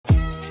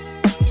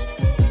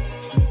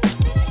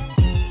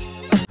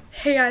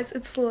Hey guys,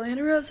 it's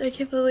Lilliana Rose,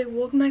 aka Lily.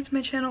 Welcome back to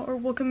my channel, or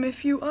welcome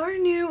if you are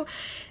new,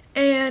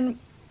 and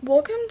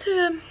welcome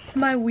to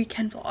my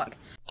weekend vlog.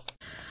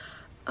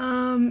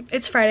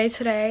 It's Friday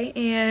today,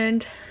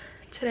 and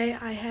today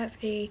I have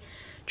a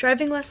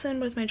driving lesson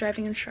with my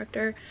driving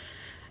instructor,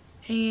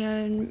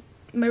 and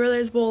my brother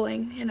is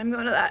bowling, and I'm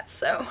going to that,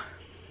 so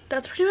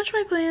that's pretty much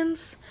my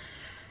plans.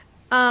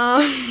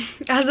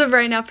 As of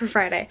right now for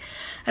Friday.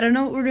 I don't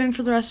know what we're doing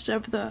for the rest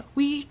of the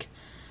week.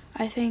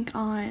 I think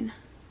on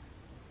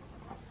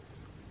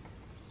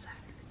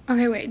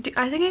okay, wait,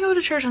 I think I go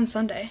to church on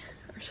Sunday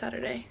or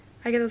Saturday.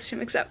 I get those two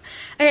mixed up.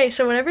 Okay,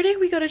 so whatever day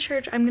we go to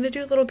church, I'm gonna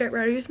do a little get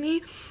ready with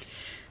me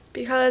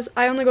because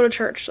I only go to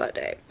church that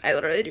day. I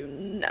literally do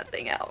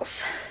nothing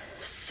else.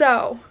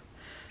 So,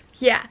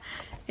 yeah.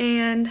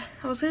 And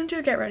I was gonna do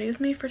a get ready with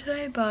me for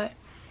today, but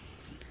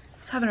I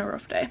was having a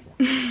rough day.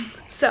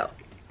 So,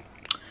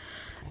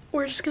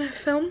 we're just gonna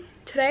film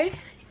today.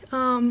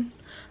 I'm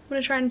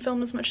gonna try and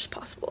film as much as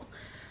possible.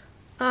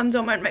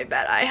 Don't mind my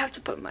bed, I have to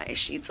put my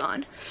sheets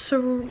on.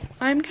 So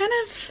I'm kind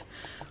of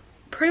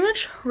pretty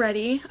much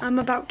ready. I'm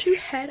about to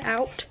head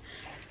out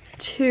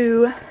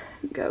to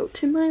go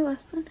to my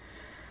lesson.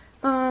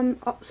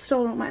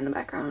 Still don't mind the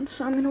background.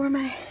 So I'm gonna wear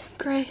my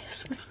gray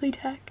Swiftly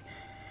Tech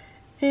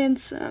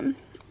and some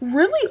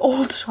really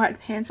old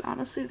sweatpants.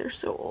 Honestly, they're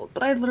so old,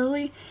 but I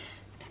literally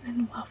am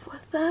in love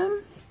with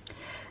them.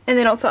 And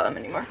they don't sell them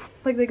anymore,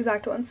 like the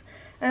exact ones.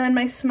 And then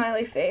my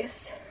smiley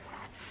face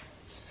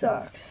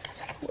socks,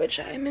 which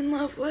I'm in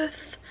love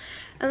with.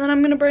 And then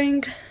I'm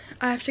gonna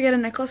I have to get a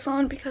necklace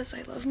on because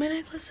I love my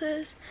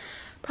necklaces.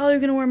 Probably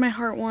gonna wear my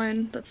heart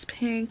one, that's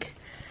pink.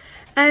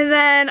 And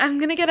then I'm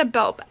gonna get a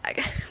belt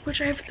bag,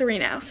 which I have 3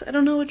 now, so I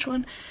don't know which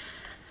one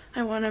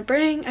I wanna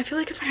bring. I feel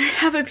like if I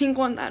have a pink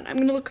one, then I'm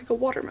gonna look like a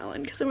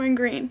watermelon because I'm wearing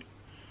green.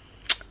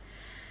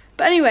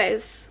 But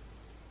anyways,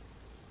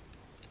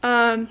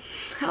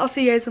 I'll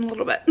see you guys in a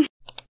little bit.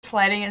 This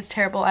lighting is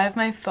terrible. I have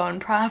my phone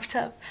propped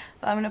up,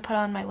 but I'm gonna put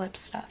on my lip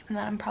stuff, and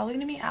then I'm probably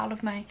gonna be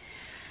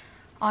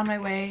on my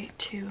way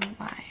to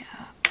my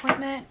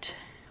appointment,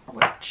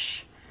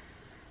 which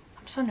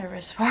I'm so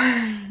nervous for.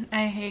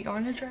 I hate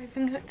going to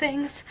driving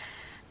things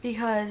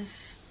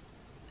because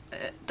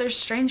there's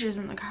strangers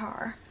in the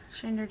car,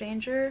 stranger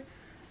danger,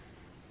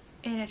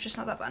 and it's just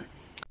not that fun.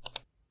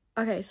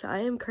 Okay, so I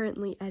am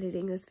currently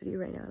editing this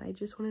video right now, and I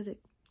just wanted to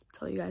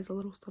tell you guys a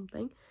little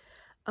something.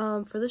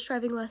 For this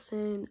driving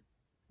lesson,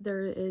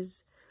 there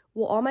is,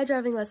 well, all my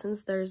driving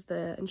lessons, there's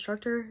the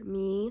instructor,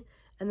 me,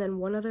 and then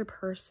one other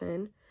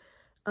person.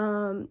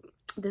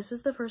 This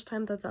is the first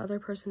time that the other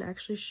person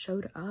actually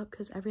showed up,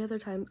 because every other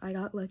time I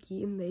got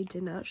lucky and they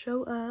did not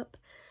show up,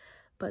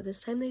 but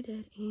this time they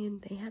did,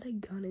 and they had a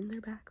gun in their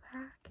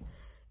backpack,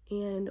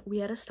 and we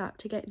had to stop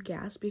to get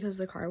gas because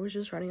the car was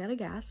just running out of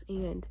gas,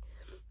 and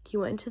he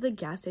went into the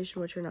gas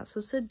station, which you're not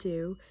supposed to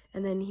do,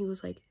 and then he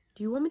was like,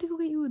 "Do you want me to go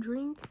get you a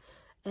drink?"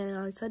 And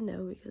I said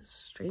no because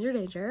stranger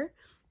danger.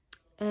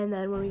 And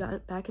then when we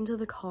got back into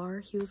the car,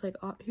 he was like,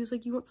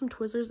 "You want some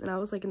Twizzlers?" And I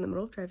was like in the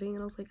middle of driving,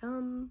 and I was like,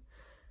 no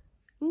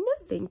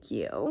thank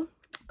you.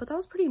 But that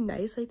was pretty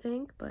nice, I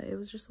think, but it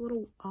was just a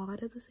little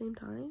odd at the same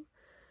time.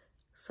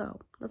 So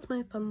that's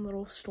my fun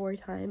little story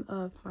time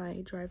of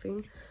my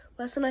driving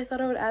lesson. I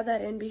thought I would add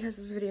that in because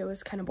this video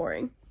is kind of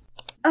boring.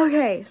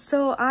 Okay,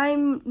 so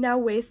I'm now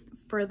way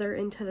further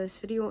into this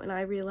video, and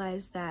I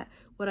realized that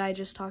what I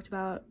just talked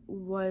about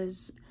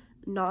was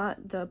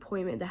not the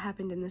appointment that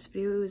happened in this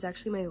video. It was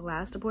actually my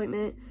last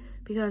appointment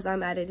because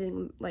I'm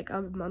editing like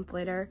a month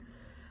later.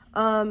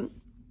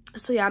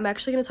 So yeah, I'm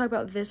actually going to talk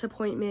about this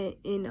appointment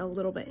in a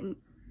little bit, and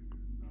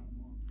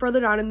further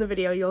down in the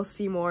video you'll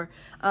see more.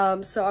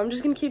 So I'm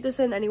just going to keep this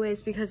in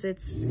anyways because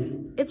it's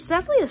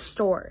definitely a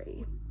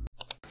story.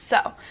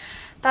 So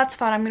that's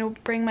fun. I'm gonna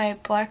bring my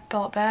black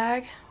belt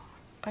bag.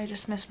 I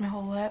just missed my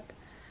whole lip.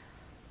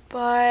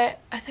 But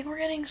I think we're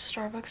getting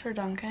Starbucks or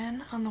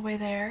Dunkin' on the way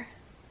there.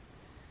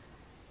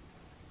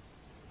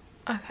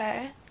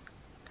 Okay.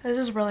 This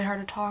is really hard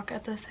to talk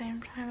at the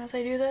same time as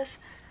I do this.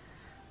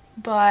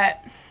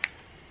 But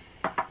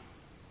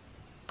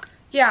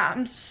yeah,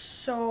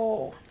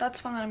 that's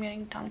fun that I'm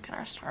getting Dunkin'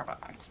 or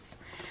Starbucks.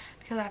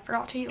 Because I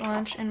forgot to eat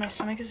lunch and my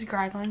stomach is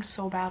gargling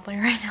so badly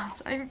right now.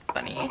 It's not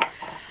funny.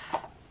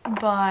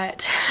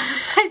 But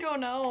I don't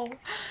know,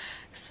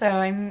 so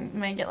I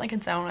might get like a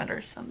donut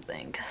or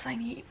something because I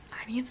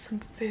need some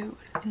food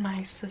in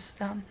my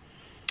system,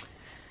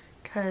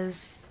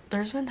 because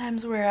there's been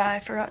times where I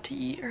forgot to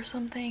eat or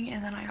something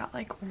and then I got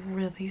like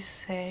really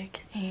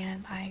sick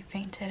and I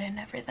fainted and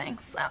everything.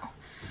 So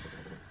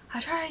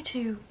I try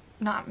to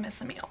not miss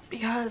a meal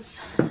because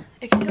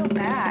it can go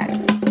bad,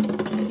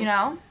 you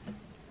know.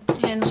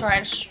 And sorry, I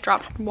just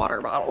dropped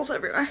water bottles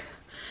everywhere.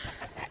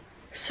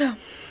 So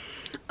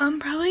I'm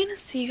probably gonna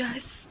see you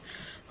guys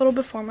a little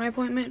before my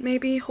appointment,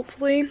 maybe,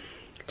 hopefully,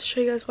 to show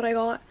you guys what I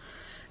got,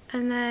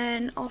 and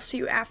then I'll see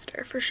you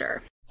after for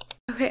sure.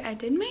 Okay, I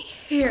did my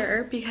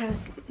hair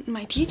because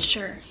my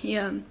teacher, he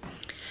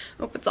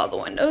opens all the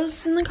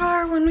windows in the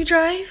car when we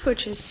drive,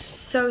 which is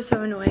so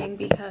annoying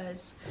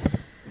because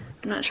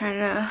I'm not trying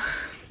to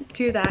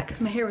do that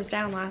because my hair was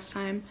down last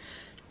time.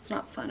 It's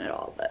not fun at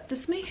all, but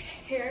this is my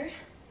hair.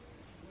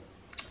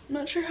 I'm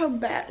not sure how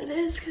bad it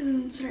is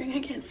considering I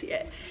can't see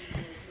it.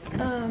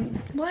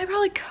 Well, I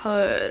probably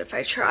could if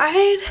I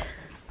tried,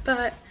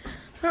 but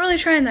I'm not really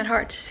trying that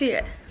hard to see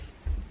it.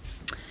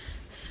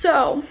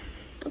 So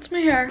that's my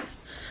hair.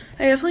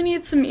 I definitely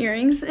need some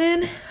earrings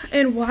in.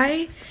 And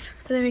why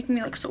are they making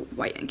me look so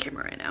white on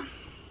camera right now?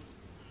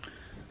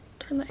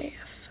 Turn the AF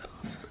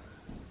off.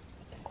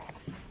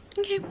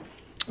 Okay,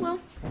 well,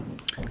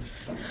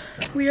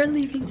 we are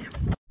leaving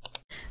now.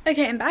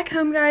 Okay, I'm back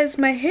home, guys.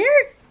 My hair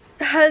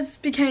has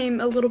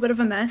become a little bit of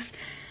a mess,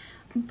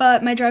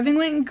 but my driving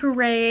went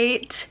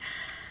great.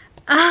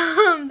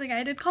 The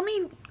guy did call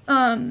me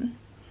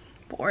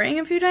boring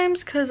a few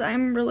times because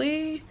I'm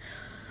really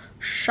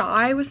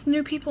shy with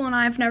new people and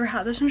I've never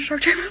had this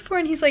instructor before,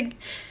 and he's like,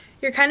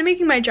 you're kind of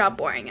making my job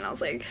boring. And I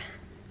was like,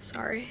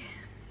 sorry.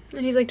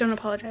 And he's like, don't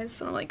apologize.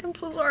 And I'm like, I'm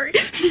so sorry.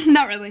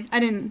 Not really, I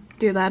didn't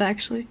do that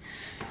actually.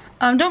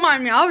 Don't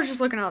mind me, I was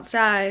just looking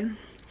outside.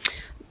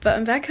 But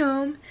I'm back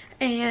home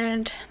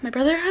and my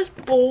brother has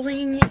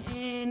bowling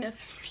in a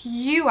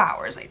few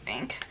hours, I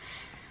think.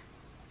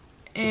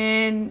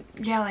 And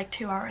yeah, like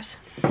 2 hours.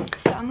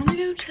 So I'm gonna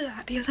go to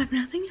that because I have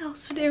nothing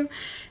else to do.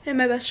 And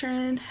my best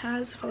friend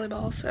has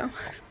volleyball, so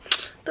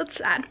that's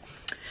sad.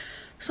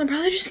 So I'm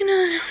probably just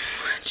gonna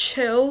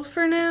chill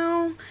for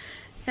now.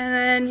 And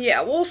then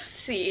yeah, we'll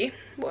see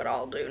what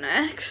I'll do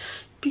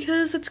next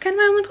because it's kind of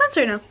my only plans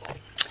right now.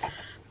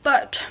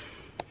 But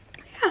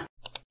yeah.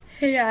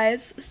 Hey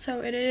guys, so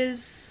it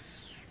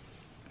is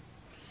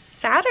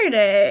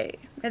Saturday,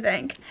 I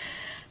think.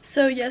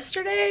 So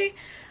yesterday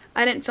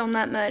I didn't film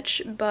that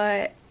much,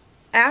 but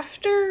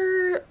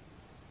after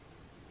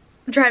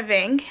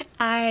driving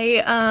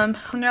I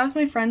hung out with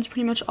my friends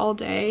pretty much all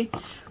day.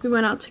 We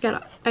went out to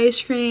get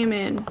ice cream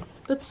and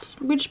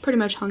we just pretty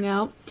much hung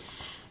out.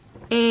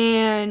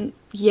 And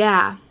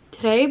yeah,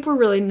 today we're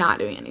really not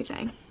doing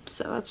anything,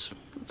 so that's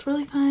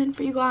really fun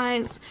for you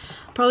guys.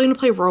 I'm probably gonna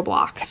play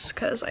Roblox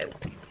because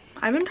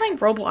I've been playing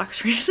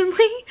Roblox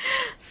recently.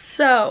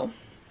 So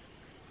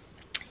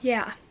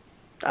yeah,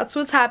 that's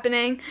what's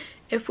happening.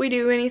 If we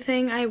do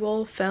anything, I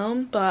will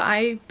film, but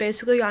I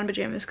basically got in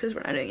pajamas because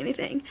we're not doing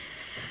anything.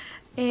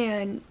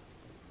 And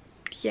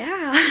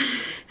yeah,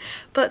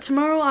 but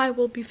tomorrow I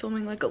will be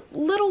filming like a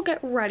little get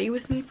ready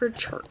with me for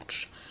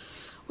church,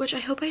 which I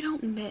hope I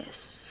don't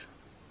miss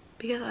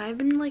because I've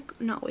been like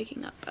not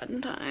waking up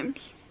at times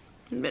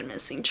and been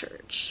missing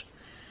church.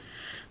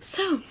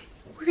 So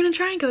we're gonna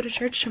try and go to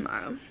church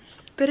tomorrow,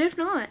 but if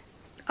not,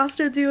 I'll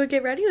still do a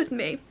get ready with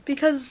me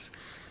because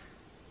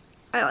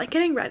I like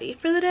getting ready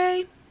for the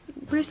day.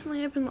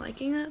 Recently I've been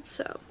liking it,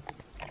 so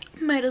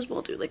might as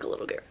well do like a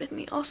little get ready with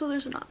me. Also,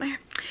 there's a knot in my hair,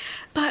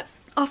 but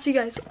I'll see you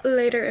guys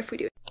later if we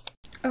do it.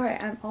 Okay,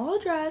 I'm all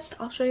dressed.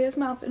 I'll show you guys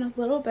my outfit in a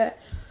little bit.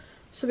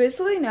 So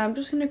basically now I'm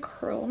just gonna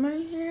curl my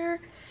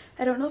hair.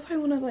 I don't know if I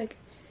want to like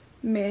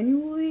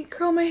manually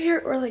curl my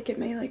hair or like get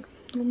my like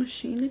little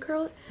machine to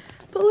curl it,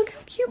 but look how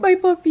cute my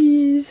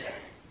puppy is.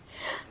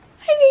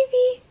 Hi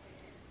baby.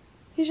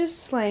 He's just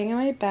slaying in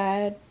my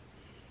bed,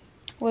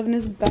 living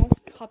his best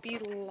puppy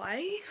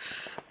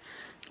life.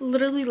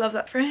 Literally love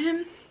that for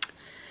him.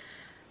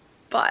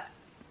 But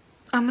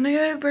I'm gonna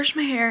go brush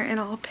my hair and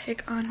I'll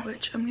pick on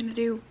which I'm gonna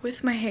do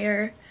with my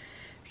hair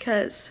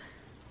because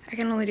I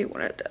can only do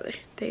one or the other.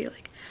 They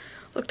like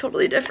look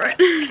totally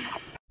different.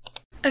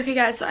 Okay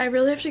guys, so I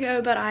really have to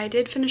go, but I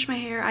did finish my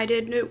hair. I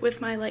did it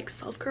with my like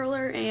self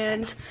curler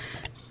and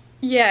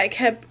yeah, I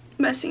kept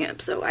messing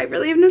up, so I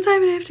really have no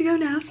time and I have to go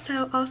now,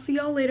 so I'll see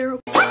y'all later.